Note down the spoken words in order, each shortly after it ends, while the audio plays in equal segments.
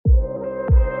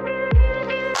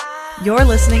You're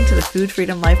listening to the Food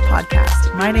Freedom Life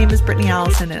podcast. My name is Brittany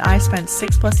Allison, and I spent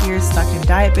 6+ years stuck in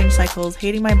diet binge cycles,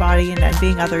 hating my body and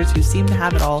envying others who seem to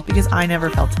have it all because I never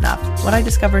felt enough. What I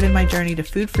discovered in my journey to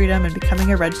food freedom and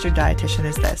becoming a registered dietitian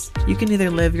is this: you can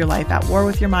either live your life at war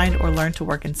with your mind or learn to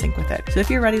work in sync with it. So if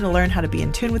you're ready to learn how to be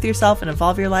in tune with yourself and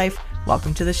evolve your life,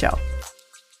 welcome to the show.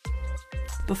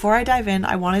 Before I dive in,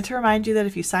 I wanted to remind you that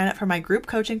if you sign up for my group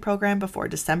coaching program before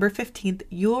December 15th,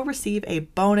 you will receive a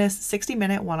bonus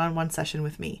 60-minute one-on-one session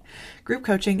with me. Group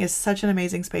coaching is such an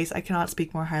amazing space. I cannot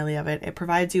speak more highly of it. It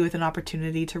provides you with an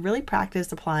opportunity to really practice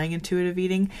applying intuitive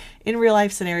eating in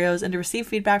real-life scenarios and to receive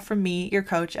feedback from me, your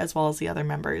coach, as well as the other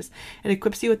members. It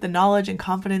equips you with the knowledge and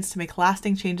confidence to make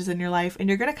lasting changes in your life, and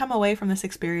you're going to come away from this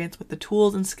experience with the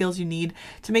tools and skills you need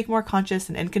to make more conscious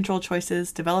and in-control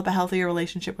choices, develop a healthier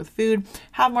relationship with food,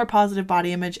 have more positive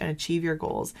body image, and achieve your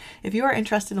goals. If you are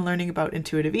interested in learning about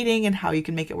intuitive eating and how you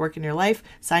can make it work in your life,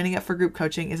 signing up for group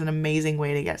coaching is an amazing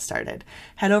way to get started.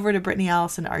 Head over to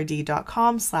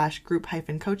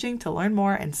brittanyallisonrd.com/group-coaching to learn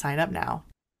more and sign up now.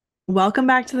 Welcome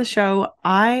back to the show.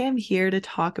 I am here to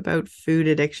talk about food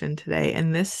addiction today,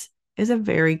 and this is a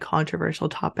very controversial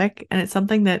topic, and it's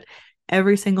something that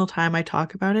every single time I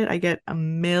talk about it, I get a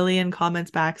million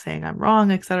comments back saying I'm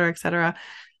wrong, etc., etc.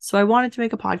 So I wanted to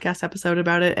make a podcast episode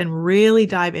about it and really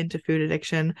dive into food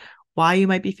addiction, why you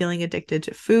might be feeling addicted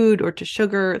to food or to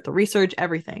sugar, the research,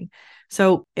 everything.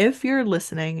 So if you're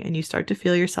listening and you start to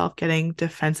feel yourself getting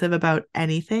defensive about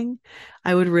anything,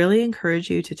 I would really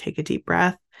encourage you to take a deep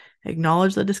breath,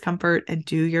 acknowledge the discomfort, and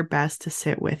do your best to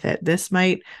sit with it. This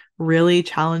might really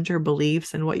challenge your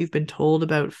beliefs and what you've been told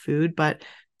about food, but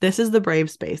this is the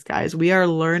brave space, guys. We are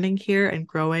learning here and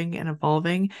growing and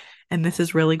evolving, and this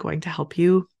is really going to help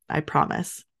you, I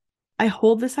promise. I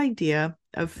hold this idea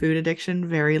of food addiction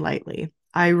very lightly.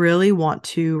 I really want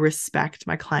to respect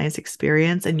my client's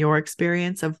experience and your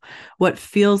experience of what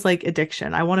feels like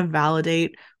addiction. I want to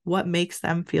validate what makes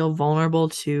them feel vulnerable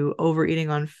to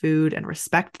overeating on food and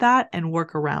respect that and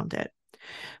work around it.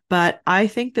 But I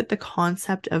think that the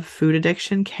concept of food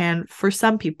addiction can, for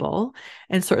some people,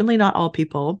 and certainly not all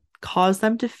people, cause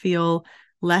them to feel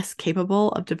less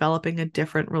capable of developing a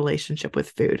different relationship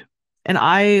with food. And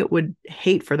I would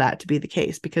hate for that to be the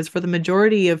case, because for the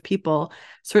majority of people,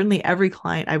 certainly every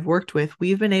client I've worked with,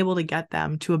 we've been able to get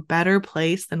them to a better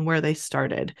place than where they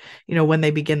started, when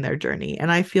they begin their journey. And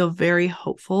I feel very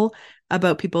hopeful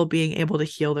about people being able to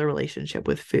heal their relationship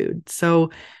with food.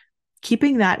 So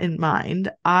keeping that in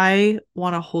mind, I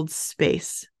want to hold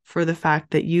space for the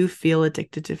fact that you feel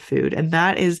addicted to food, and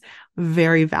that is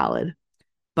very valid.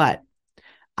 But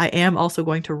I am also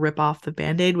going to rip off the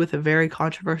Band-Aid with a very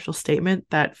controversial statement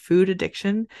that food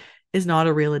addiction is not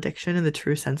a real addiction in the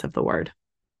true sense of the word.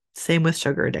 Same with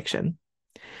sugar addiction.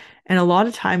 And a lot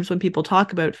of times when people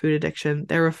talk about food addiction,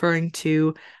 they're referring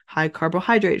to high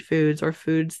carbohydrate foods or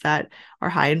foods that are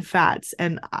high in fats.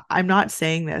 And I'm not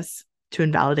saying this to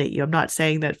invalidate you. I'm not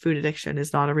saying that food addiction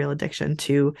is not a real addiction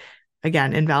to,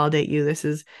 again, invalidate you. This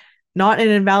is not an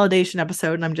invalidation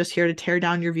episode, and I'm just here to tear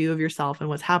down your view of yourself and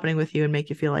what's happening with you and make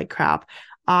you feel like crap.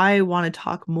 I want to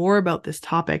talk more about this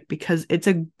topic because it's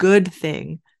a good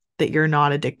thing that you're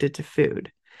not addicted to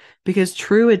food, because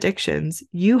true addictions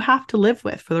you have to live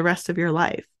with for the rest of your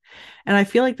life. And I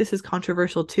feel like this is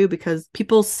controversial too, because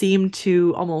people seem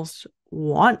to almost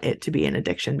want it to be an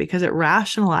addiction because it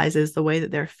rationalizes the way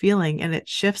that they're feeling and it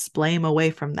shifts blame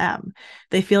away from them.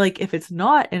 They feel like if it's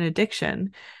not an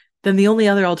addiction, then the only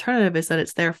other alternative is that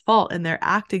it's their fault and they're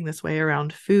acting this way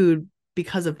around food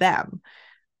because of them.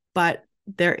 But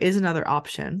there is another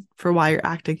option for why you're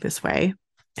acting this way,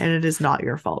 and it is not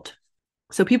your fault.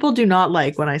 So people do not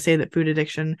like when I say that food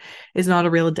addiction is not a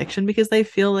real addiction, because they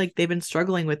feel like they've been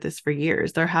struggling with this for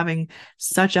years. They're having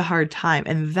such a hard time.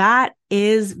 And that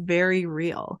is very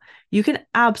real. You can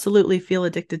absolutely feel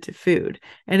addicted to food.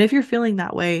 And if you're feeling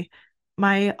that way,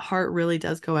 my heart really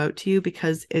does go out to you,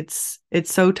 because it's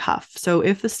so tough. So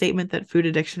if the statement that food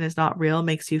addiction is not real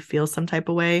makes you feel some type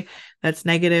of way that's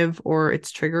negative or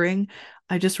it's triggering,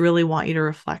 I just really want you to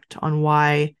reflect on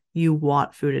why you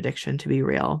want food addiction to be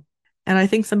real. And I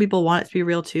think some people want it to be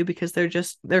real too, because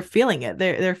they're feeling it.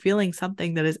 They're feeling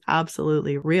something that is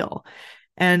absolutely real.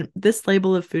 And this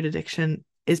label of food addiction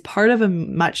is part of a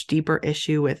much deeper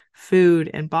issue with food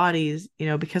and bodies,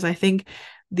 because I think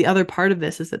the other part of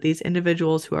this is that these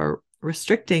individuals who are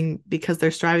restricting because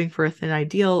they're striving for a thin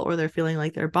ideal, or they're feeling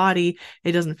like their body,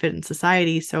 it doesn't fit in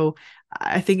society. So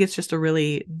I think it's just a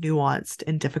really nuanced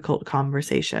and difficult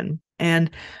conversation.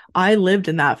 And I lived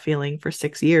in that feeling for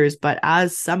 6 years, but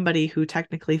as somebody who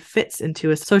technically fits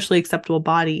into a socially acceptable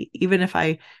body, even if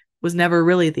I was never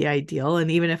really the ideal.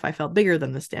 And even if I felt bigger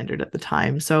than the standard at the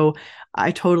time. So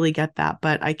I totally get that,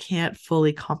 but I can't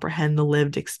fully comprehend the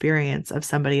lived experience of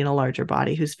somebody in a larger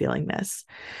body who's feeling this.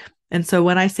 And so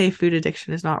when I say food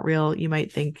addiction is not real, you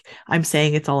might think I'm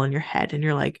saying it's all in your head. And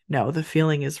you're like, no, the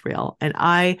feeling is real. And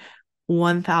I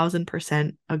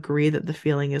 1000% agree that the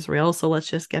feeling is real. So let's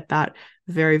just get that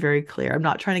very, very clear. I'm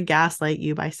not trying to gaslight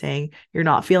you by saying you're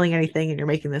not feeling anything and you're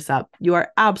making this up. You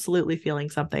are absolutely feeling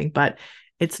something, but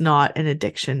it's not an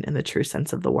addiction in the true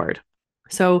sense of the word.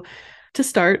 So to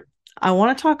start, I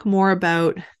want to talk more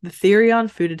about the theory on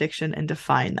food addiction and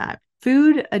define that.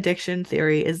 Food addiction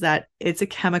theory is that it's a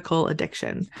chemical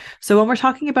addiction. So when we're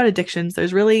talking about addictions,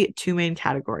 there's really two main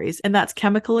categories, and that's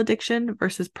chemical addiction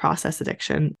versus process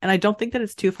addiction. And I don't think that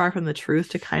it's too far from the truth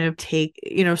to kind of take,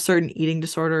 certain eating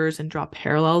disorders and draw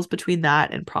parallels between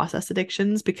that and process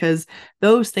addictions, because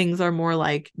those things are more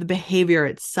like the behavior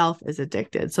itself is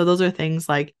addicted. So those are things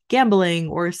like gambling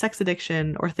or sex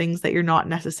addiction or things that you're not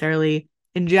necessarily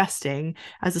ingesting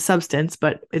as a substance,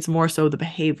 but it's more so the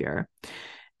behavior.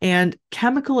 And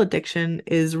chemical addiction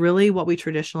is really what we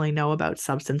traditionally know about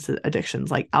substance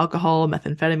addictions like alcohol,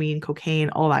 methamphetamine, cocaine,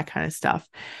 all that kind of stuff.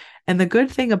 And the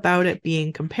good thing about it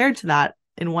being compared to that,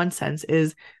 in one sense,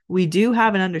 is we do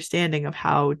have an understanding of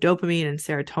how dopamine and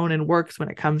serotonin works when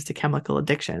it comes to chemical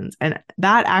addictions. And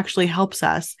that actually helps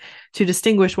us to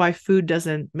distinguish why food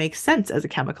doesn't make sense as a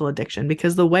chemical addiction,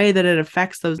 because the way that it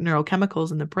affects those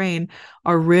neurochemicals in the brain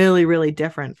are really, really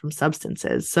different from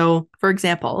substances. So, for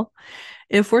example,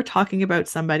 if we're talking about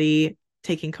somebody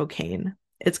taking cocaine,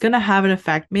 it's going to have an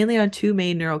effect mainly on two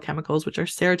main neurochemicals, which are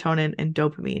serotonin and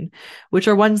dopamine, which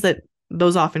are ones that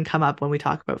those often come up when we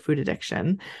talk about food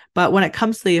addiction. But when it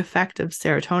comes to the effect of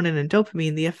serotonin and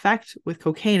dopamine, the effect with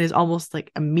cocaine is almost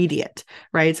like immediate,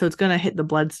 right? So it's going to hit the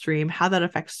bloodstream, have that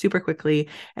effect super quickly.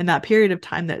 And that period of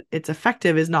time that it's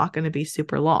effective is not going to be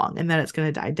super long. And then it's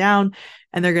going to die down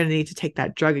and they're going to need to take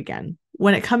that drug again.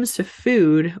 When it comes to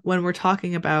food, when we're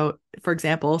talking about, for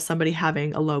example, somebody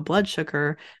having a low blood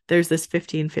sugar, there's this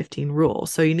 15-15 rule.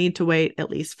 So you need to wait at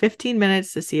least 15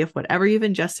 minutes to see if whatever you've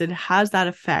ingested has that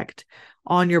effect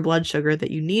on your blood sugar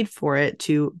that you need for it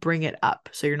to bring it up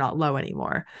so you're not low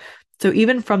anymore. So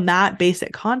even from that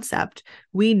basic concept,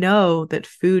 we know that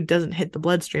food doesn't hit the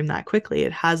bloodstream that quickly.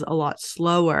 It has a lot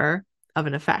slower of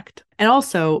an effect. And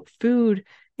also, food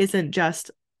isn't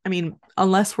just,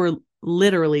 unless we're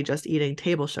literally just eating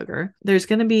table sugar, there's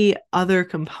going to be other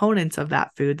components of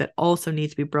that food that also need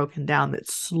to be broken down that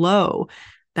slow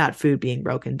that food being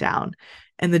broken down.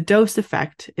 And the dose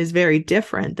effect is very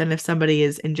different than if somebody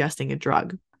is ingesting a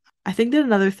drug. I think that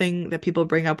another thing that people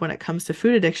bring up when it comes to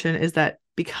food addiction is that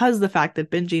because the fact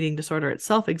that binge eating disorder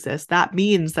itself exists, that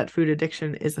means that food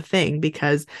addiction is a thing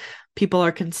because people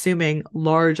are consuming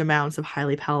large amounts of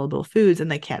highly palatable foods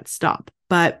and they can't stop.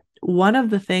 But one of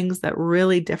the things that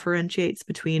really differentiates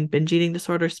between binge eating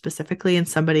disorder specifically and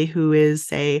somebody who is,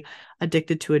 say,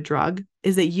 addicted to a drug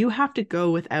is that you have to go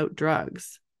without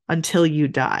drugs until you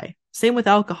die. Same with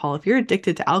alcohol. If you're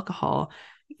addicted to alcohol,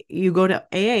 you go to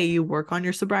AA, you work on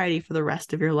your sobriety for the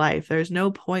rest of your life. There's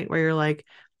no point where you're like,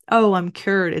 oh, I'm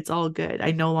cured. It's all good. I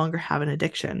no longer have an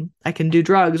addiction. I can do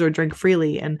drugs or drink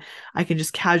freely and I can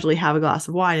just casually have a glass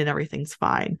of wine and everything's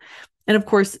fine. And of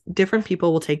course, different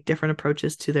people will take different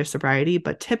approaches to their sobriety,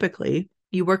 but typically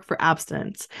you work for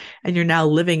abstinence and you're now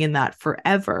living in that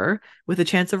forever with a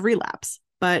chance of relapse.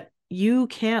 But you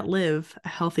can't live a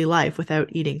healthy life without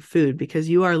eating food because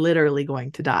you are literally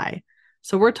going to die.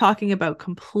 So we're talking about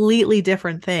completely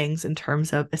different things in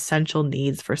terms of essential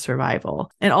needs for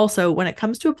survival. And also when it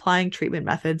comes to applying treatment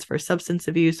methods for substance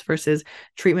abuse versus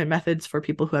treatment methods for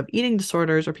people who have eating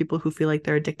disorders or people who feel like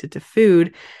they're addicted to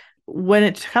food, when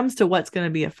it comes to what's going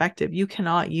to be effective, you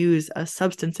cannot use a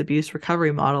substance abuse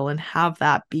recovery model and have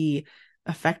that be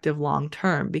effective long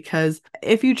term, because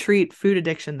if you treat food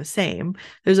addiction the same,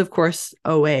 there's of course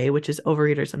OA, which is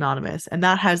Overeaters Anonymous, and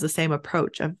that has the same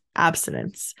approach of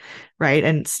abstinence, right?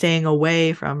 And staying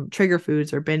away from trigger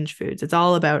foods or binge foods. It's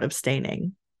all about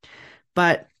abstaining.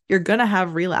 But you're going to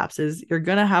have relapses. You're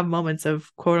going to have moments of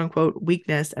quote unquote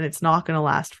weakness, and it's not going to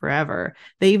last forever.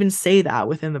 They even say that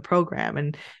within the program.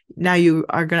 And now you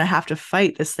are going to have to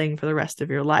fight this thing for the rest of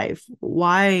your life.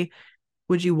 Why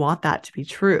would you want that to be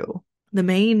true? The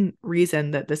main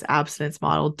reason that this abstinence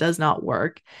model does not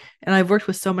work, and I've worked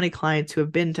with so many clients who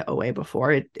have been to OA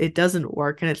before, it doesn't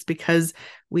work. And it's because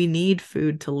we need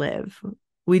food to live.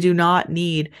 We do not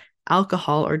need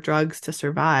alcohol or drugs to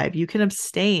survive. You can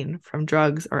abstain from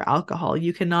drugs or alcohol.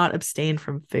 You cannot abstain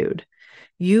from food.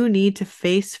 You need to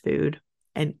face food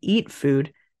and eat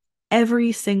food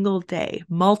every single day,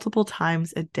 multiple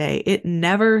times a day. It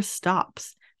never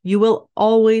stops. You will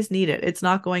always need it. It's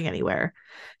not going anywhere.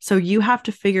 So you have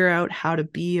to figure out how to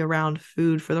be around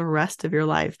food for the rest of your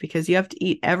life because you have to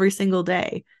eat every single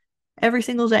day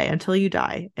until you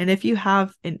die. And if you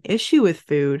have an issue with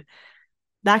food,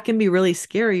 that can be really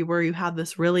scary where you have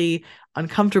this really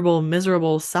uncomfortable,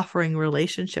 miserable, suffering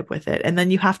relationship with it. And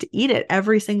then you have to eat it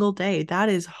every single day. That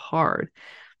is hard.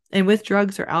 And with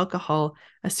drugs or alcohol,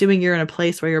 assuming you're in a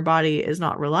place where your body is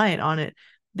not reliant on it,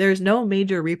 there's no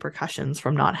major repercussions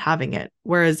from not having it.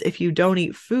 Whereas if you don't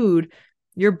eat food,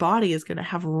 your body is going to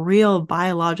have real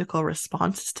biological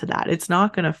responses to that. It's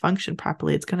not going to function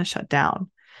properly. It's going to shut down.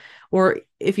 Or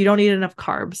if you don't eat enough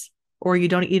carbs, or you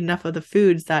don't eat enough of the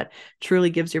foods that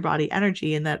truly gives your body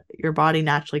energy and that your body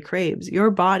naturally craves, your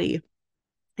body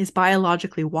is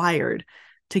biologically wired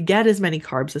to get as many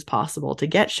carbs as possible, to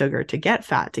get sugar, to get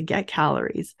fat, to get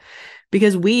calories.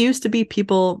 Because we used to be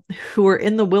people who were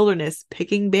in the wilderness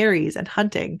picking berries and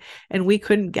hunting, and we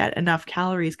couldn't get enough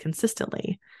calories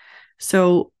consistently.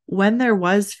 So when there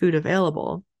was food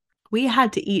available, we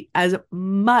had to eat as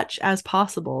much as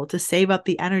possible to save up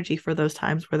the energy for those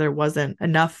times where there wasn't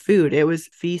enough food. It was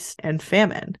feast and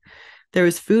famine. There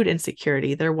was food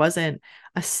insecurity. There wasn't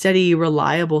a steady,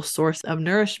 reliable source of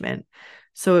nourishment.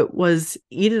 So it was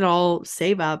eat it all,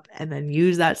 save up, and then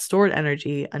use that stored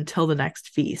energy until the next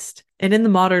feast. And in the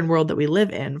modern world that we live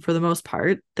in, for the most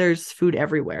part, there's food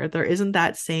everywhere. There isn't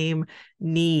that same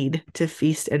need to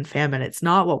feast and famine. It's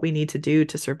not what we need to do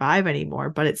to survive anymore,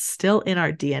 but it's still in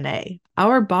our DNA.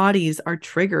 Our bodies are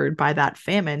triggered by that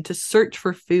famine to search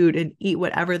for food and eat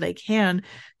whatever they can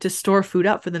to store food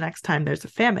up for the next time there's a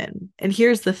famine. And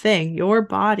here's the thing, your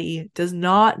body does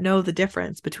not know the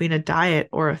difference between a diet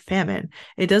or a famine.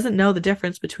 It doesn't know the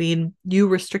difference between you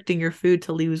restricting your food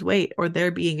to lose weight or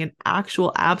there being an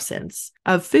actual absence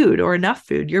of food or enough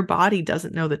food. Your body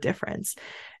doesn't know the difference.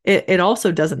 It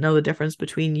also doesn't know the difference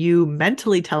between you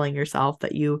mentally telling yourself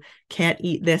that you can't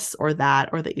eat this or that,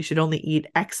 or that you should only eat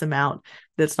X amount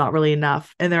that's not really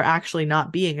enough, and there actually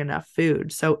not being enough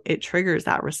food. So it triggers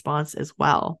that response as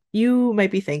well. You might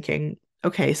be thinking,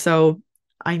 okay, so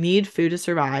I need food to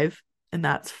survive, and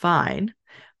that's fine,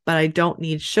 but I don't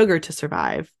need sugar to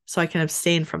survive, so I can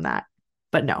abstain from that.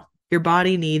 But no, your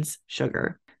body needs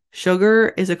sugar.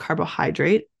 Sugar is a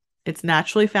carbohydrate. It's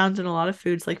naturally found in a lot of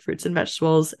foods like fruits and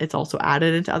vegetables. It's also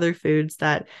added into other foods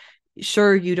that,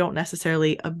 sure, you don't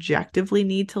necessarily objectively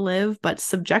need to live, but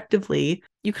subjectively,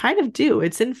 you kind of do.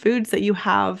 It's in foods that you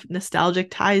have nostalgic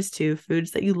ties to,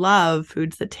 foods that you love,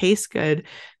 foods that taste good,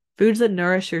 foods that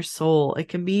nourish your soul. It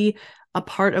can be a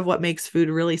part of what makes food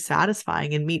really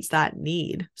satisfying and meets that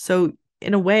need. So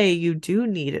in a way, you do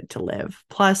need it to live.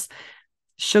 Plus,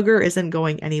 sugar isn't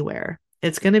going anywhere.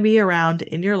 It's going to be around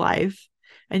in your life,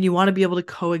 and you want to be able to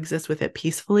coexist with it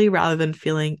peacefully rather than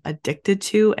feeling addicted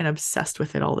to and obsessed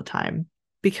with it all the time.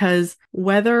 Because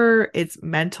whether it's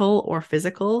mental or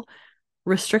physical,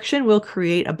 restriction will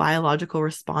create a biological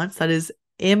response that is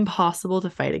impossible to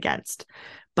fight against.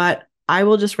 But I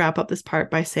will just wrap up this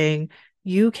part by saying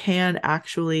you can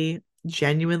actually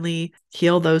genuinely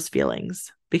heal those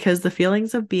feelings, because the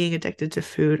feelings of being addicted to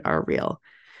food are real.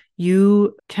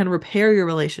 You can repair your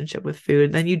relationship with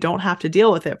food, then you don't have to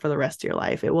deal with it for the rest of your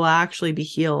life. It will actually be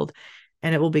healed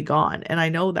and it will be gone. And I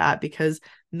know that because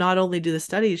not only do the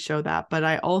studies show that, but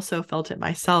I also felt it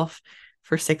myself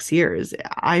for 6 years.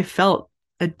 I felt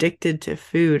addicted to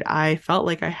food. I felt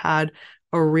like I had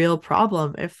a real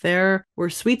problem. If there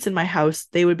were sweets in my house,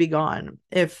 they would be gone.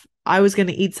 If I was going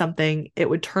to eat something, it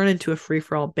would turn into a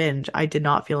free-for-all binge. I did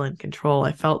not feel in control.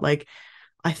 I felt like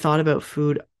I thought about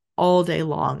food all day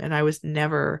long, and I was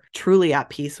never truly at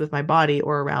peace with my body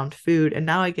or around food. And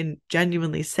now I can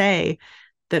genuinely say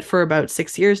that for about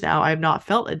 6 years now, I've not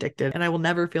felt addicted, and I will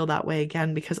never feel that way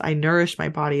again because I nourished my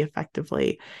body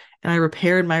effectively and I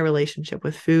repaired my relationship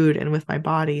with food and with my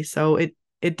body. So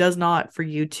it does not, for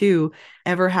you too,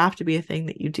 ever have to be a thing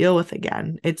that you deal with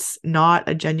again. It's not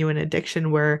a genuine addiction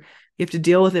where you have to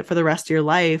deal with it for the rest of your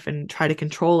life and try to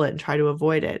control it and try to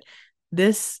avoid it.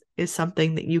 This is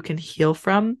something that you can heal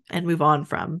from and move on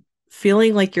from.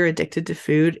 Feeling like you're addicted to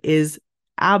food is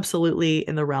absolutely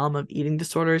in the realm of eating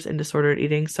disorders and disordered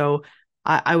eating. So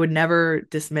I would never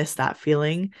dismiss that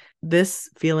feeling. This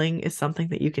feeling is something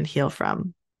that you can heal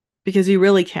from, because you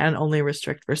really can only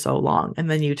restrict for so long. And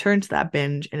then you turn to that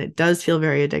binge and it does feel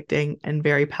very addicting and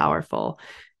very powerful.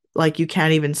 Like you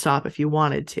can't even stop if you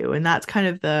wanted to. And that's kind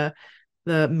of the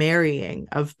marrying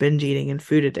of binge eating and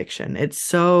food addiction. It's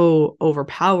so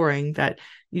overpowering that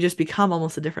you just become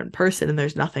almost a different person and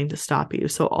there's nothing to stop you.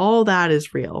 So all that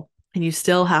is real, and you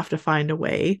still have to find a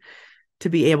way to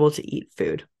be able to eat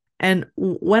food. And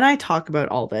when I talk about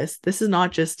all this, this is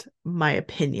not just my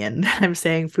opinion. I'm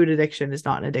saying food addiction is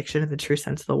not an addiction in the true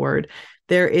sense of the word.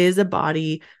 There is a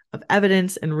body of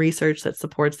evidence and research that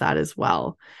supports that as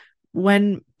well.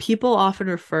 When people often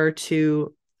refer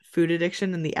to food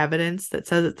addiction and the evidence that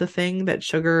says it's a thing, that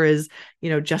sugar is,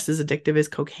 just as addictive as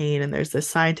cocaine, and there's this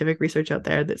scientific research out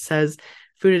there that says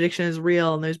food addiction is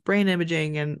real, and there's brain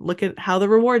imaging, and look at how the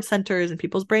reward centers and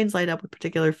people's brains light up with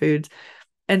particular foods.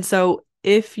 And so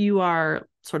if you are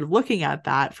sort of looking at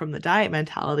that from the diet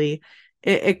mentality,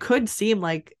 it could seem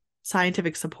like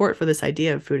scientific support for this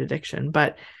idea of food addiction,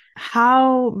 but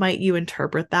how might you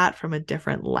interpret that from a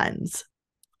different lens?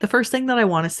 The first thing that I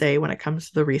want to say when it comes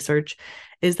to the research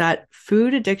is that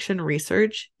food addiction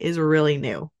research is really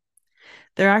new.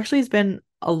 There actually has been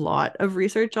a lot of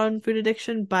research on food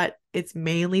addiction, but it's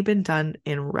mainly been done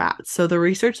in rats. So the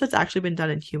research that's actually been done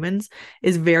in humans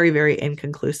is very, very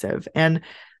inconclusive. And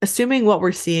assuming what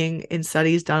we're seeing in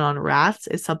studies done on rats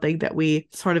is something that we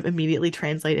sort of immediately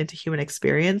translate into human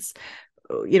experience,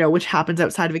 which happens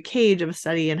outside of a cage of a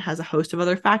study and has a host of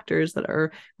other factors that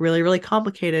are really, really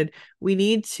complicated, we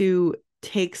need to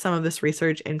take some of this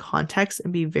research in context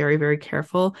and be very, very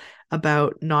careful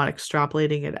about not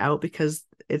extrapolating it out because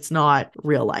it's not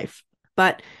real life.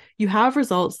 But you have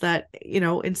results that,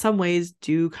 in some ways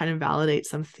do kind of validate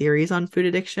some theories on food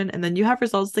addiction. And then you have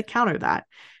results that counter that.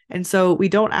 And so we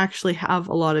don't actually have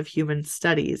a lot of human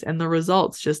studies, and the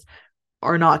results just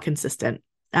are not consistent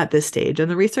at this stage.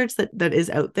 And the research that is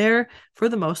out there, for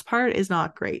the most part, is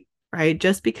not great, right?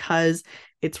 Just because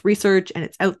it's research and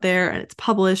it's out there and it's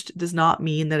published does not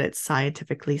mean that it's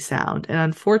scientifically sound. And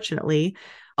unfortunately,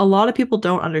 a lot of people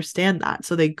don't understand that.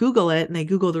 So they Google it and they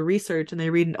Google the research and they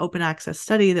read an open access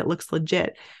study that looks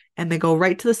legit. And they go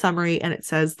right to the summary and it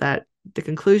says that the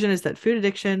conclusion is that food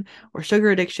addiction or sugar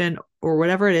addiction or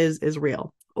whatever it is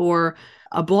real. Or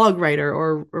a blog writer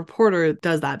or reporter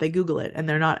does that. They Google it and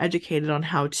they're not educated on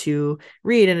how to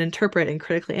read and interpret and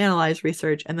critically analyze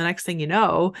research. And the next thing you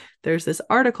know, there's this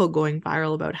article going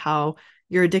viral about how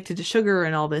you're addicted to sugar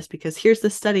and all this because here's the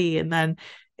study. And then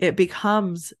it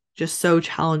becomes just so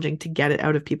challenging to get it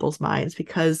out of people's minds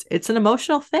because it's an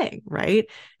emotional thing, right?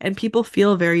 And people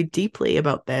feel very deeply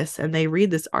about this and they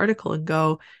read this article and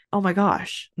go, oh my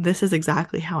gosh, this is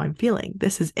exactly how I'm feeling.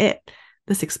 This is it.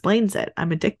 This explains it.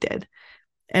 I'm addicted.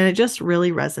 And it just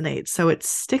really resonates. So it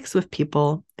sticks with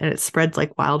people and it spreads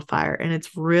like wildfire. And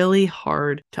it's really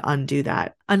hard to undo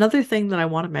that. Another thing that I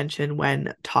want to mention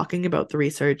when talking about the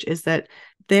research is that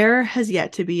there has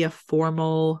yet to be a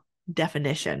formal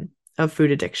definition of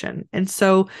food addiction. And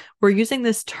so we're using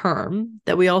this term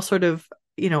that we all sort of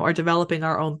are developing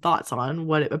our own thoughts on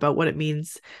about what it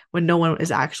means when no one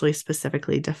is actually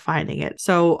specifically defining it.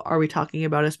 So are we talking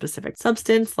about a specific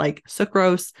substance like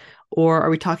sucrose, or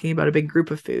are we talking about a big group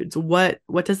of foods? What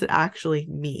does it actually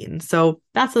mean? So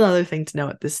that's another thing to know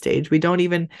at this stage. We don't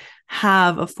even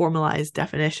have a formalized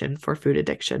definition for food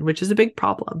addiction, which is a big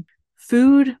problem.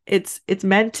 Food, it's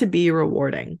meant to be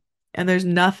rewarding. And there's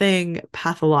nothing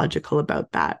pathological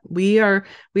about that. We are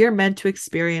meant to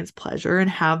experience pleasure and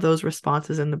have those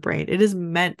responses in the brain. It is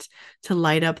meant to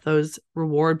light up those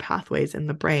reward pathways in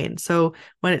the brain. So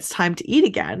when it's time to eat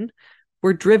again,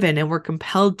 we're driven and we're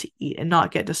compelled to eat and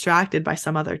not get distracted by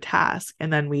some other task.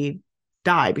 And then we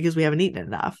die because we haven't eaten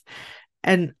enough.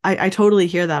 And I totally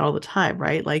hear that all the time,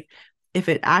 right? Like if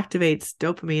it activates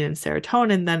dopamine and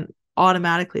serotonin, then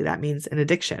automatically that means an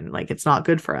addiction. Like it's not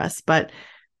good for us. But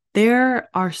there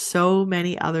are so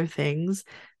many other things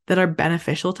that are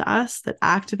beneficial to us that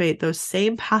activate those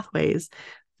same pathways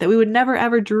that we would never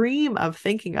ever dream of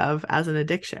thinking of as an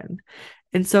addiction.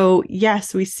 And so,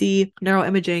 yes, we see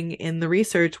neuroimaging in the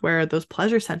research where those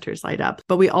pleasure centers light up,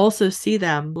 but we also see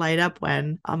them light up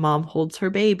when a mom holds her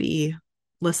baby,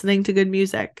 listening to good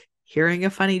music, hearing a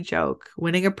funny joke,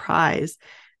 winning a prize,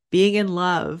 being in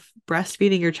love,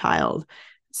 breastfeeding your child.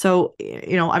 So,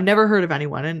 I've never heard of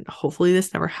anyone, and hopefully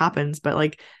this never happens, but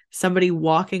like somebody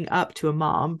walking up to a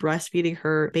mom breastfeeding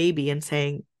her baby and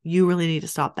saying, you really need to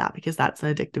stop that because that's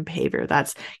an addictive behavior.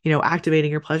 That's,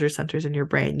 activating your pleasure centers in your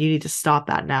brain. You need to stop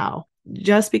that now.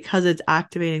 Just because it's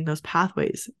activating those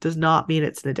pathways does not mean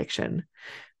it's an addiction.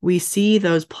 We see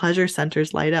those pleasure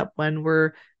centers light up when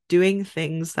we're doing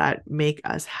things that make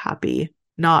us happy,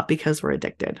 not because we're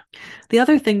addicted. The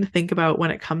other thing to think about when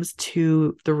it comes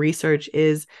to the research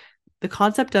is the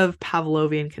concept of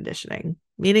Pavlovian conditioning,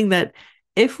 meaning that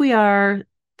if we are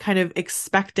kind of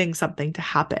expecting something to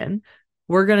happen,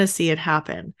 we're going to see it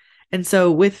happen. And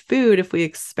so with food, if we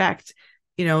expect,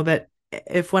 that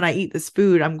if when I eat this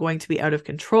food, I'm going to be out of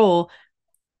control,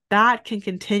 that can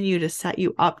continue to set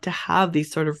you up to have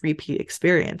these sort of repeat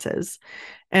experiences.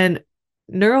 And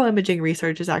neuroimaging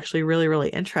research is actually really, really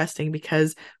interesting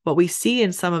because what we see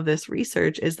in some of this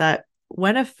research is that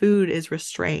when a food is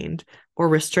restrained or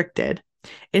restricted,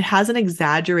 it has an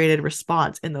exaggerated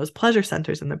response in those pleasure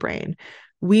centers in the brain.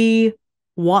 We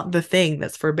want the thing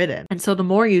that's forbidden. And so the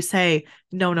more you say,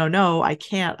 no, no, no, I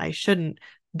can't, I shouldn't,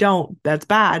 don't, that's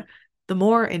bad, the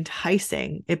more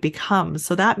enticing it becomes.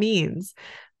 So that means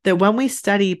that when we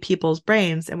study people's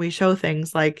brains and we show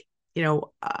things like,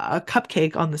 a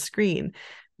cupcake on the screen,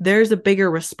 there's a bigger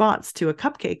response to a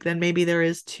cupcake than maybe there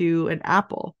is to an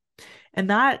apple. And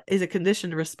that is a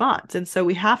conditioned response. And so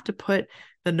we have to put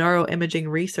the neuroimaging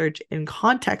research in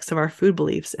context of our food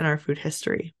beliefs and our food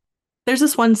history. There's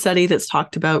this one study that's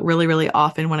talked about really, really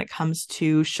often when it comes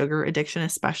to sugar addiction,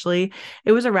 especially.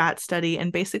 It was a rat study.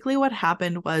 And basically, what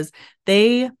happened was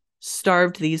they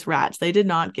starved these rats. They did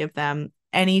not give them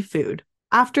any food.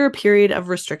 After a period of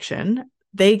restriction,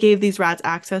 they gave these rats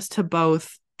access to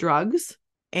both drugs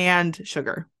and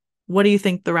sugar. What do you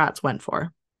think the rats went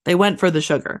for? They went for the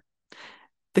sugar.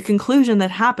 The conclusion that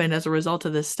happened as a result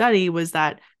of this study was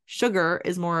that sugar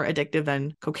is more addictive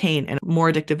than cocaine and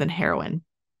more addictive than heroin.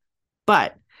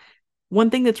 But one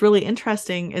thing that's really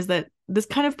interesting is that this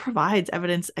kind of provides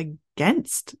evidence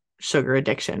against sugar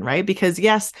addiction, right? Because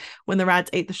yes, when the rats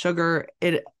ate the sugar,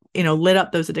 it lit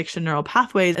up those addiction neural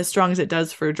pathways as strong as it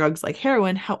does for drugs like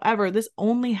heroin. However, this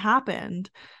only happened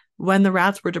when the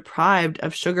rats were deprived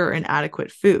of sugar and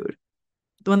adequate food.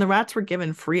 When the rats were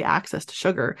given free access to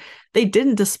sugar, they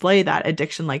didn't display that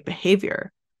addiction-like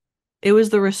behavior. It was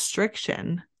the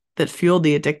restriction that fueled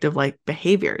the addictive-like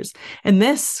behaviors. And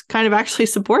this kind of actually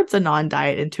supports a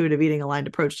non-diet, intuitive eating aligned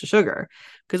approach to sugar.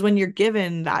 Because when you're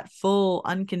given that full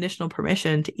unconditional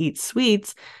permission to eat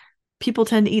sweets, people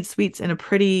tend to eat sweets in a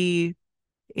pretty,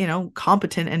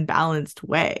 competent and balanced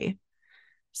way.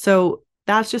 So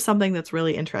that's just something that's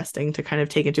really interesting to kind of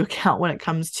take into account when it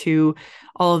comes to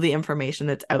all of the information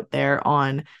that's out there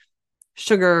on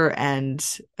sugar and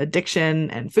addiction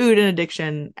and food and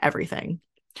addiction, everything.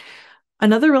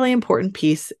 Another really important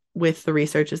piece with the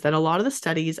research is that a lot of the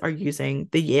studies are using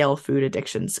the Yale Food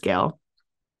Addiction Scale.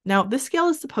 Now, this scale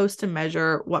is supposed to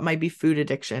measure what might be food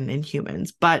addiction in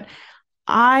humans, but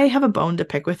I have a bone to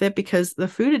pick with it because the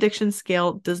food addiction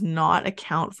scale does not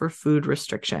account for food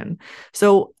restriction.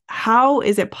 So how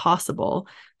is it possible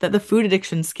that the food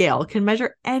addiction scale can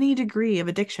measure any degree of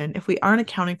addiction if we aren't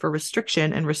accounting for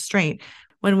restriction and restraint,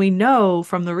 when we know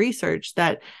from the research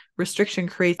that restriction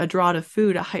creates a draw to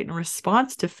food, a heightened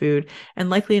response to food, and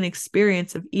likely an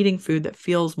experience of eating food that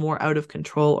feels more out of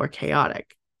control or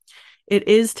chaotic? It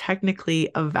is technically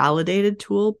a validated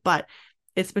tool, but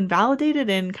it's been validated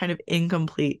in kind of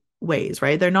incomplete ways,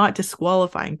 right? They're not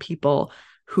disqualifying people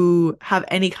who have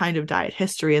any kind of diet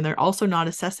history, and they're also not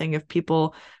assessing if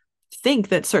people think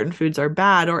that certain foods are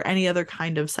bad or any other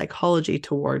kind of psychology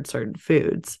towards certain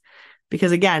foods.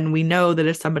 Because again, we know that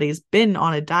if somebody's been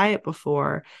on a diet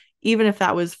before, even if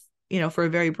that was, for a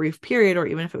very brief period, or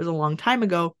even if it was a long time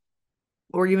ago,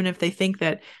 or even if they think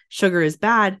that sugar is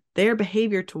bad, their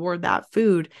behavior toward that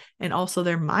food and also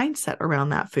their mindset around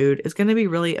that food is going to be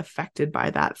really affected by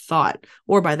that thought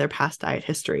or by their past diet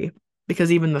history.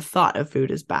 Because even the thought of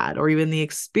food is bad, or even the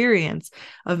experience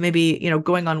of maybe,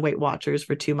 going on Weight Watchers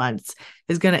for 2 months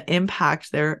is going to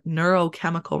impact their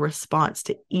neurochemical response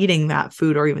to eating that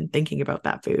food or even thinking about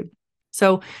that food.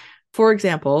 So, for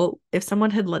example, if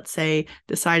someone had, let's say,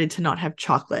 decided to not have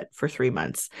chocolate for 3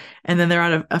 months, and then they're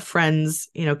at a friend's,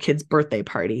 kid's birthday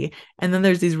party, and then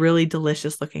there's these really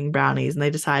delicious looking brownies, and they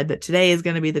decide that today is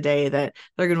going to be the day that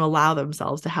they're going to allow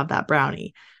themselves to have that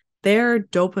brownie. Their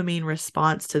dopamine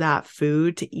response to that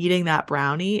food, to eating that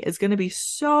brownie, is going to be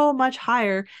so much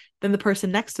higher than the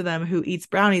person next to them who eats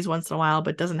brownies once in a while,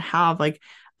 but doesn't have like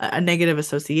a negative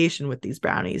association with these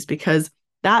brownies, because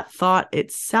that thought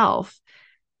itself,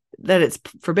 that it's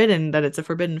forbidden, that it's a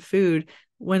forbidden food,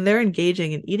 when they're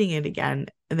engaging and eating it again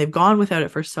and they've gone without it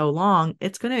for so long,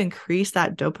 it's going to increase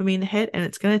that dopamine hit, and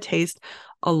it's going to taste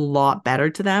a lot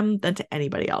better to them than to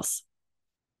anybody else.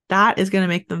 That is going to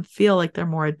make them feel like they're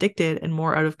more addicted and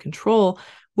more out of control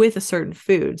with a certain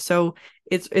food. So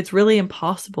it's really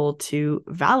impossible to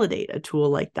validate a tool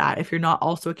like that if you're not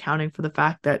also accounting for the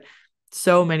fact that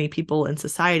so many people in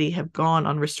society have gone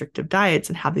on restrictive diets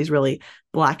and have these really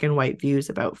black and white views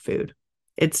about food.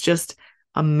 It's just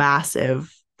a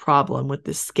massive problem with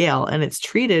this scale, and it's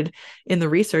treated in the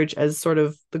research as sort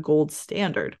of the gold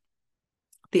standard.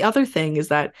 The other thing is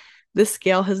that this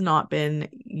scale has not been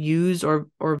used or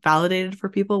validated for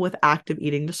people with active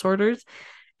eating disorders.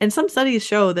 And some studies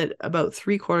show that about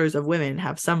 3/4 of women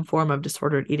have some form of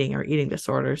disordered eating or eating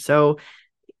disorder. So,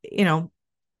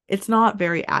 it's not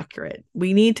very accurate.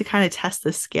 We need to kind of test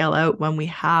this scale out when we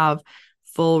have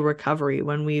full recovery,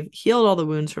 when we've healed all the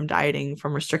wounds from dieting,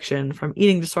 from restriction, from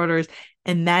eating disorders,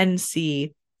 and then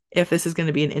see if this is going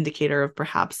to be an indicator of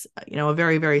perhaps, a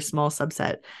very, very small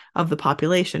subset of the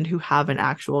population who have an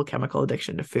actual chemical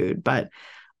addiction to food. But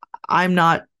I'm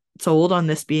not sold on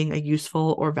this being a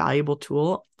useful or valuable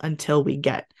tool until we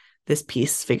get this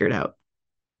piece figured out.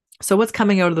 So what's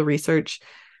coming out of the research,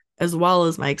 as well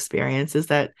as my experience, is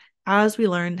that as we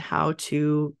learn how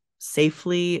to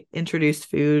safely introduce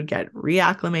food, get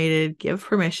reacclimated, give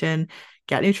permission,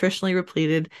 get nutritionally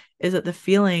repleted, is that the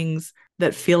feelings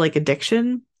that feel like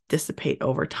addiction dissipate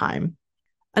over time.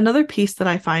 Another piece that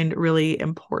I find really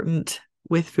important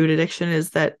with food addiction is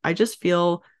that I just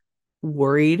feel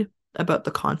worried about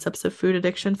the concepts of food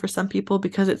addiction for some people,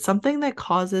 because it's something that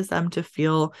causes them to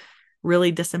feel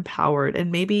really disempowered.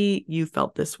 And maybe you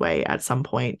felt this way at some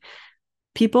point.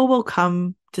 People will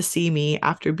come to see me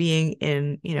after being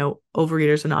in,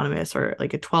 Overeaters Anonymous or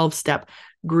like a 12-step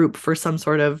group for some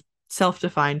sort of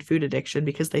self-defined food addiction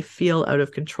because they feel out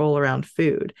of control around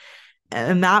food.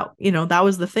 And that, that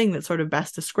was the thing that sort of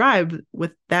best described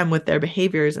with them, with their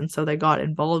behaviors. And so they got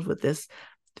involved with this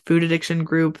food addiction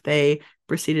group. They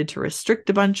proceeded to restrict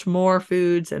a bunch more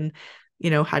foods and,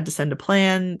 had to send a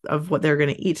plan of what they're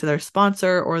going to eat to their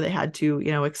sponsor, or they had to,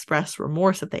 express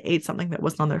remorse if they ate something that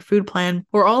wasn't on their food plan,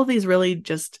 or all of these really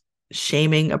just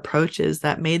shaming approaches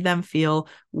that made them feel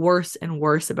worse and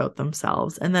worse about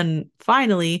themselves. And then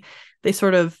finally, they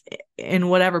sort of, in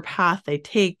whatever path they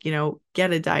take,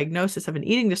 get a diagnosis of an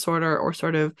eating disorder or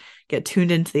sort of get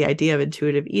tuned into the idea of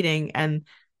intuitive eating. And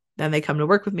then they come to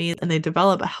work with me and they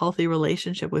develop a healthy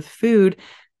relationship with food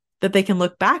that they can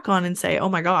look back on and say, oh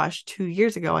my gosh, 2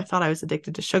 years ago, I thought I was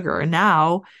addicted to sugar. And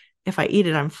now if I eat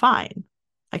it, I'm fine.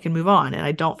 I can move on and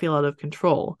I don't feel out of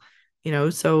control,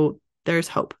 so there's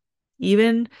hope.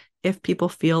 Even if people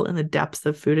feel in the depths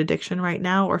of food addiction right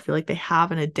now, or feel like they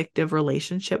have an addictive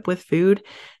relationship with food,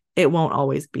 it won't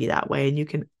always be that way. And you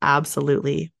can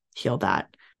absolutely heal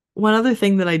that. One other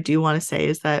thing that I do want to say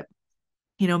is that,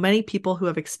 many people who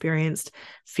have experienced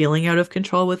feeling out of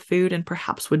control with food and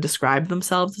perhaps would describe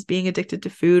themselves as being addicted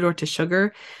to food or to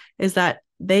sugar, is that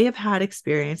they have had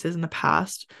experiences in the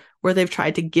past where they've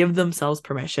tried to give themselves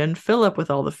permission, fill up with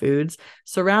all the foods,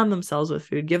 surround themselves with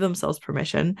food, give themselves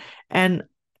permission. And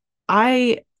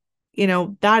that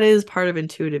is part of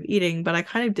intuitive eating, but I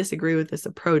kind of disagree with this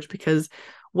approach, because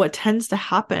what tends to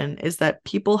happen is that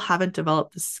people haven't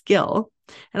developed the skill.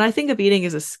 And I think of eating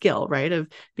as a skill, right? Of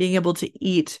being able to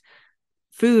eat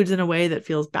foods in a way that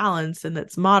feels balanced and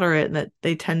that's moderate, and that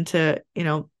they tend to,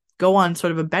 go on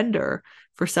sort of a bender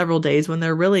for several days when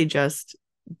they're really just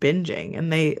binging.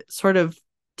 And they sort of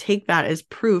take that as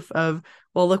proof of,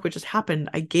 well, look what just happened.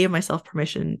 I gave myself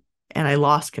permission and I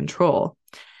lost control.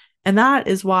 And that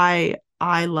is why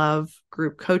I love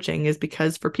group coaching, is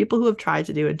because for people who have tried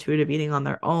to do intuitive eating on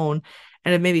their own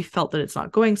and have maybe felt that it's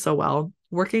not going so well,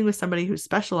 working with somebody who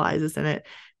specializes in it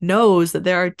knows that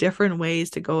there are different ways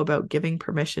to go about giving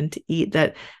permission to eat,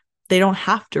 that they don't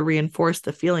have to reinforce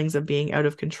the feelings of being out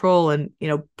of control and,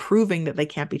 proving that they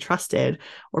can't be trusted,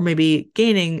 or maybe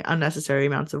gaining unnecessary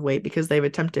amounts of weight because they've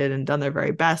attempted and done their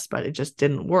very best, but it just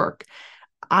didn't work.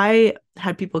 I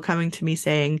had people coming to me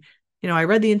saying, I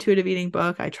read the intuitive eating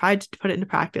book, I tried to put it into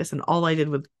practice, and all I did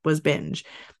was binge.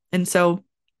 And so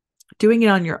doing it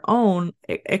on your own,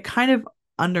 it kind of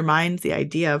undermines the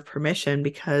idea of permission,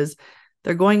 because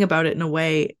they're going about it in a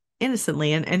way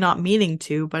innocently and not meaning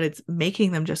to, but it's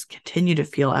making them just continue to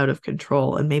feel out of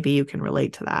control. And maybe you can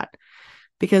relate to that,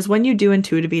 because when you do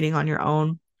intuitive eating on your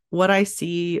own, what I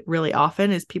see really often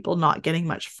is people not getting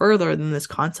much further than this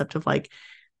concept of like,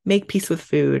 make peace with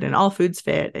food and all foods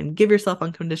fit and give yourself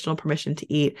unconditional permission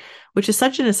to eat, which is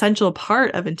such an essential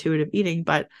part of intuitive eating.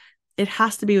 But it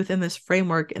has to be within this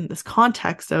framework and this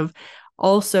context of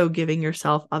also giving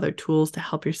yourself other tools to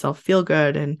help yourself feel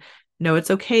good. And know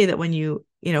it's okay that when you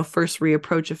first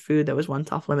reapproach a food that was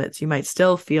once off limits, you might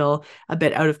still feel a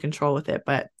bit out of control with it,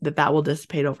 but that will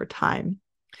dissipate over time.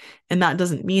 And that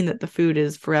doesn't mean that the food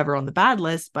is forever on the bad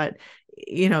list, but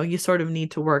you sort of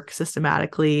need to work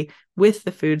systematically with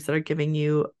the foods that are giving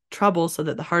you trouble, so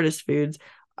that the hardest foods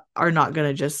are not going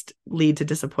to just lead to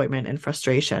disappointment and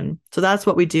frustration. So that's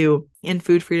what we do in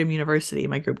Food Freedom University,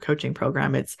 my group coaching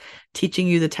program. It's teaching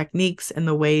you the techniques and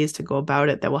the ways to go about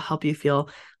it that will help you feel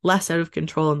less out of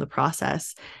control in the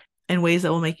process, in ways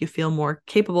that will make you feel more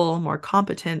capable, more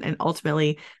competent. And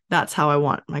ultimately, that's how I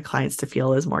want my clients to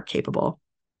feel, is more capable.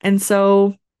 And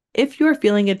so if you're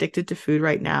feeling addicted to food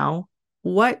right now,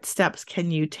 what steps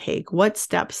can you take? What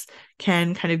steps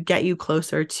can kind of get you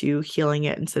closer to healing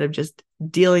it instead of just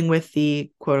dealing with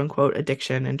the quote unquote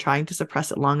addiction and trying to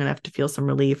suppress it long enough to feel some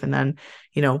relief and then,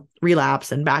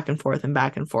 relapse and back and forth and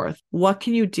back and forth. What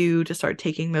can you do to start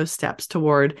taking those steps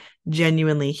toward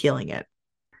genuinely healing it?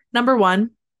 Number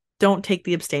one, don't take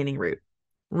the abstaining route.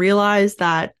 Realize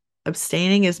that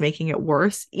abstaining is making it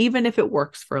worse, even if it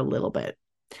works for a little bit.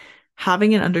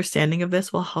 Having an understanding of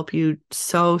this will help you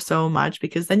so, so much,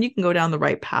 because then you can go down the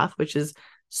right path, which is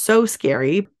so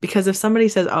scary. Because if somebody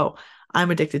says, oh,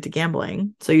 I'm addicted to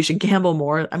gambling, so you should gamble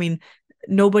more. I mean,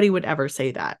 nobody would ever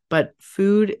say that, but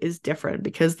food is different,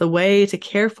 because the way to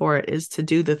care for it is to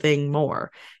do the thing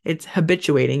more. It's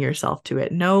habituating yourself to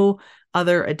it. No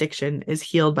other addiction is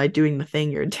healed by doing the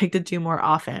thing you're addicted to more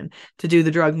often, to do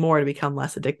the drug more to become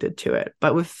less addicted to it.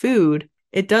 But with food,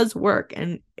 it does work,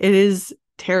 and it is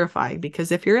terrifying,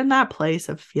 because if you're in that place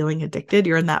of feeling addicted,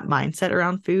 you're in that mindset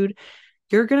around food,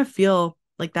 you're going to feel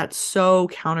like that's so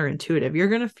counterintuitive. You're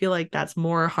going to feel like that's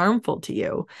more harmful to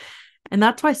you. And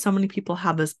that's why so many people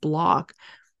have this block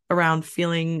around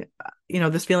feeling,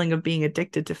 this feeling of being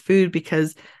addicted to food,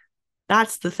 because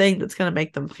that's the thing that's going to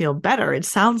make them feel better. It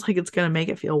sounds like it's going to make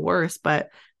it feel worse, but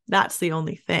that's the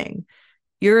only thing.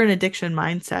 You're an addiction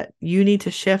mindset. You need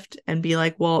to shift and be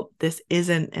like, well, this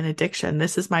isn't an addiction.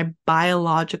 This is my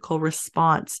biological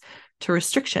response to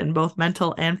restriction, both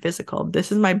mental and physical.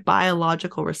 This is my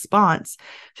biological response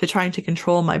to trying to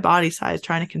control my body size,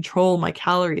 trying to control my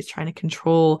calories, trying to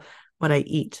control what I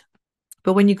eat.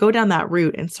 But when you go down that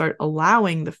route and start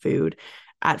allowing the food,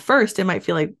 at first it might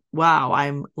feel like, wow,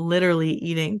 I'm literally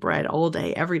eating bread all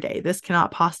day, every day. This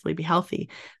cannot possibly be healthy.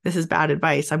 This is bad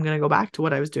advice. I'm going to go back to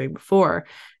what I was doing before.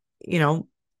 You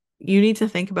need to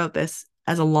think about this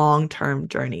as a long-term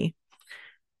journey,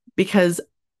 because,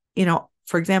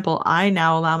 for example, I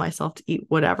now allow myself to eat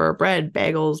whatever, bread,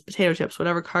 bagels, potato chips,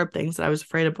 whatever carb things that I was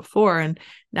afraid of before. And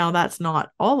now that's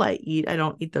not all I eat. I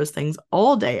don't eat those things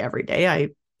all day, every day. I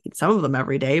eat some of them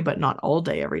every day, but not all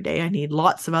day, every day. I need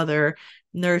lots of other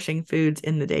nourishing foods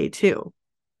in the day too.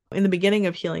 In the beginning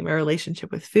of healing my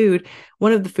relationship with food,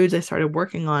 one of the foods I started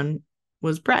working on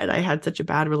was bread. I had such a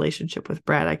bad relationship with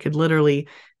bread. I could literally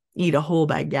eat a whole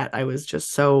baguette. I was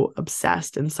just so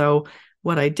obsessed. And so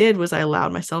what I did was I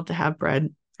allowed myself to have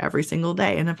bread every single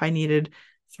day. And if I needed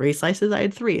 3 slices, I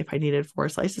had 3. If I needed 4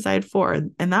 slices, I had 4.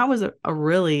 And that was a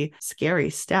really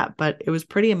scary step, but it was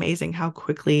pretty amazing how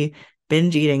quickly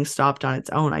binge eating stopped on its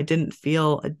own. I didn't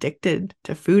feel addicted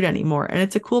to food anymore. And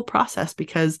it's a cool process,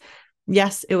 because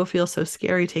yes, it will feel so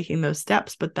scary taking those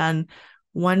steps, but then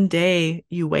one day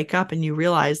you wake up and you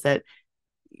realize that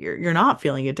you're not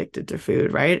feeling addicted to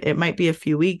food, right? It might be a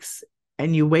few weeks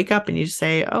and you wake up and you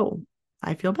say, oh,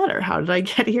 I feel better. How did I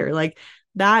get here? Like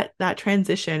that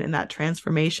transition and that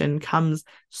transformation comes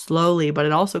slowly, but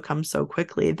it also comes so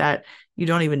quickly that you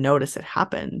don't even notice it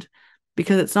happened,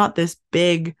 because it's not this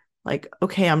big, like,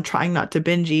 okay, I'm trying not to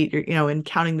binge eat, and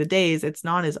counting the days. It's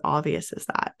not as obvious as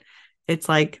that. It's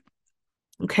like,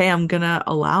 okay, I'm going to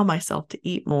allow myself to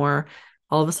eat more.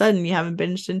 All of a sudden, you haven't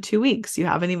binged in 2 weeks. You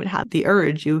haven't even had the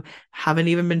urge. You haven't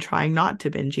even been trying not to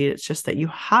binge eat. It's just that you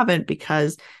haven't,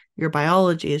 because your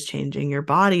biology is changing. Your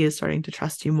body is starting to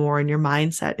trust you more, and your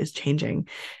mindset is changing.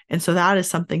 And so that is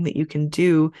something that you can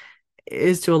do,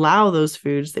 is to allow those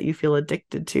foods that you feel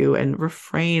addicted to and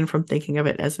refrain from thinking of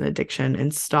it as an addiction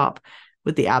and stop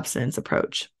with the abstinence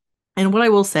approach. And what I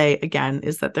will say again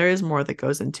is that there is more that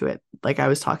goes into it. Like I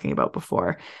was talking about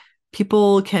before,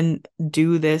 people can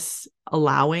do this,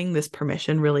 allowing this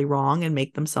permission really wrong, and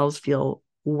make themselves feel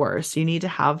worse. You need to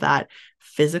have that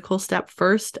physical step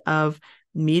first of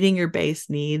meeting your base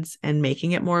needs and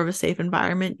making it more of a safe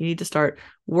environment. You need to start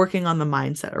working on the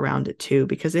mindset around it too,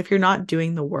 because if you're not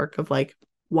doing the work of like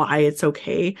why it's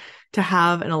okay to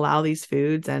have and allow these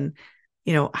foods, and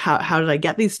how did I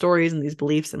get these stories and these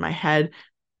beliefs in my head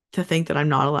to think that I'm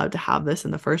not allowed to have this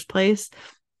in the first place,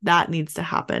 that needs to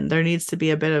happen. There needs to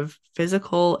be a bit of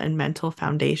physical and mental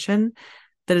foundation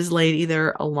that is laid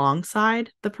either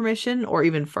alongside the permission or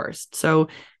even first. So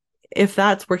if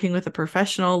that's working with a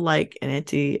professional like an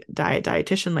anti-diet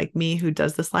dietitian like me who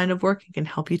does this line of work and can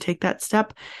help you take that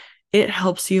step, it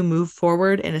helps you move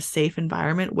forward in a safe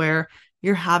environment where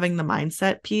you're having the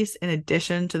mindset piece in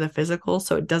addition to the physical,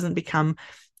 so it doesn't become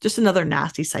just another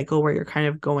nasty cycle where you're kind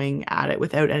of going at it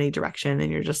without any direction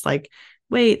and you're just like,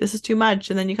 wait, this is too much,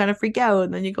 and then you kind of freak out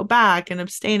and then you go back and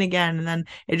abstain again, and then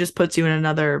it just puts you in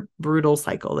another brutal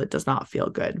cycle that does not feel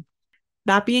good.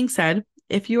 That being said,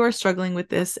 if you are struggling with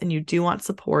this and you do want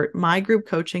support, my group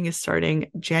coaching is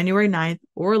starting January 9th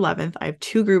or 11th. I have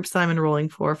 2 groups that I'm enrolling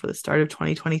for the start of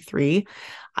 2023.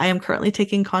 I am currently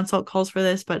taking consult calls for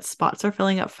this, but spots are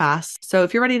filling up fast. So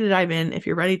if you're ready to dive in, if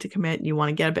you're ready to commit, and you want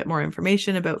to get a bit more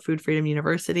information about Food Freedom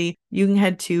University, you can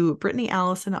head to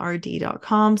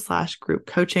brittanyallisonrd.com/group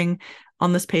coaching.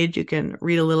 On this page, you can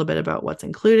read a little bit about what's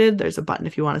included. There's a button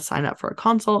if you want to sign up for a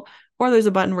consult, or there's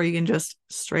a button where you can just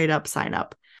straight up sign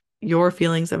up. Your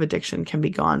feelings of addiction can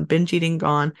be gone, binge eating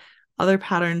gone, other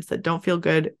patterns that don't feel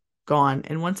good gone.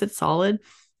 And once it's solid,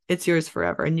 it's yours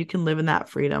forever. And you can live in that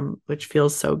freedom, which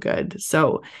feels so good.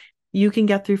 So you can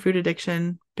get through food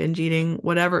addiction, binge eating,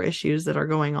 whatever issues that are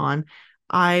going on.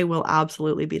 I will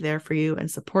absolutely be there for you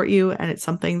and support you. And it's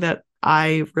something that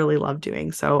I really love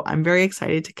doing. So I'm very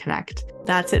excited to connect.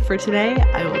 That's it for today.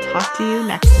 I will talk to you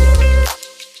next week.